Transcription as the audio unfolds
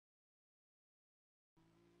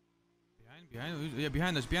Yeah,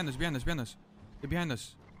 behind us. Yeah, behind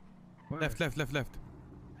us. Where? Left.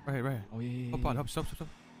 Right here. Oh yeah. Hop on, stop.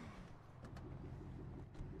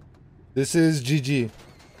 This is GG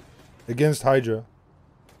against Hydra.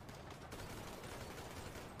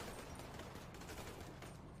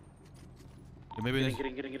 Yeah, maybe Get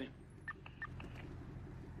in.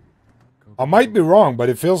 I might be wrong, but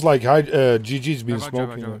it feels like GG's been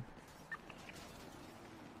smoking it.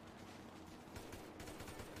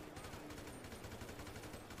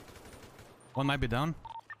 One might be down.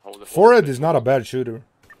 Forehead is not a bad shooter.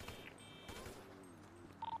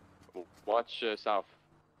 Watch south,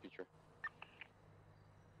 future.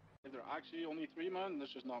 If they're actually only 3 man,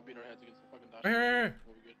 let's just not beat our heads against the fucking dash. Here.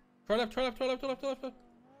 Try left.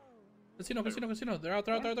 Casino. They're out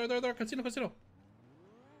there. Casino.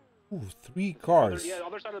 Ooh, 3 cars. Yeah,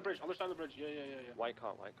 other side of the bridge. Yeah. White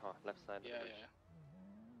car, left side. Yeah.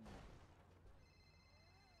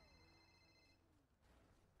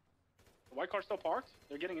 The white car's still parked.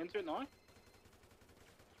 They're getting into it now.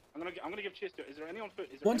 I'm gonna give chase to it. Is there any on foot?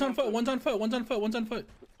 One's on foot.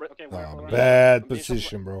 Okay, where? Bad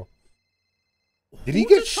position, bro. Did he Who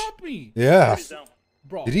get just shot me? Yeah.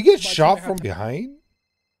 Bro, Did he get my shot teammate from had behind?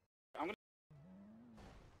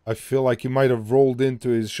 I feel like he might have rolled into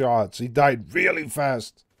his shots. He died really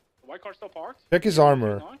fast. The white car's still parked. Check his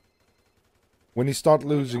armor. When he start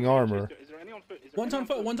losing armor. Is there any on foot? One's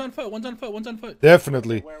on foot.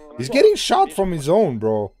 Definitely. He's getting shot from his own,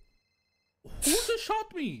 bro. Who just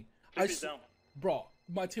shot me? Bro,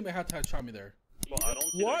 my teammate had to shot me there. Well, I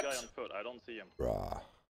don't see that guy on foot. I don't see him. Bruh.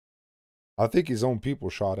 I think his own people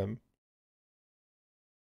shot him.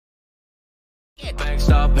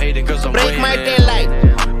 Stop hating cause I'm Break my winning. tail light.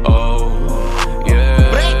 Oh, yeah.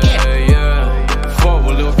 Break it. Yeah.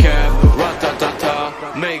 Forward little cap.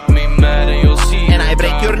 Ratatata. Make me mad and you'll see. And I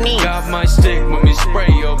break your knee. Got my stick when we spray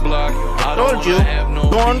your block. I Told you, have no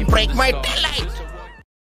don't break my tail light.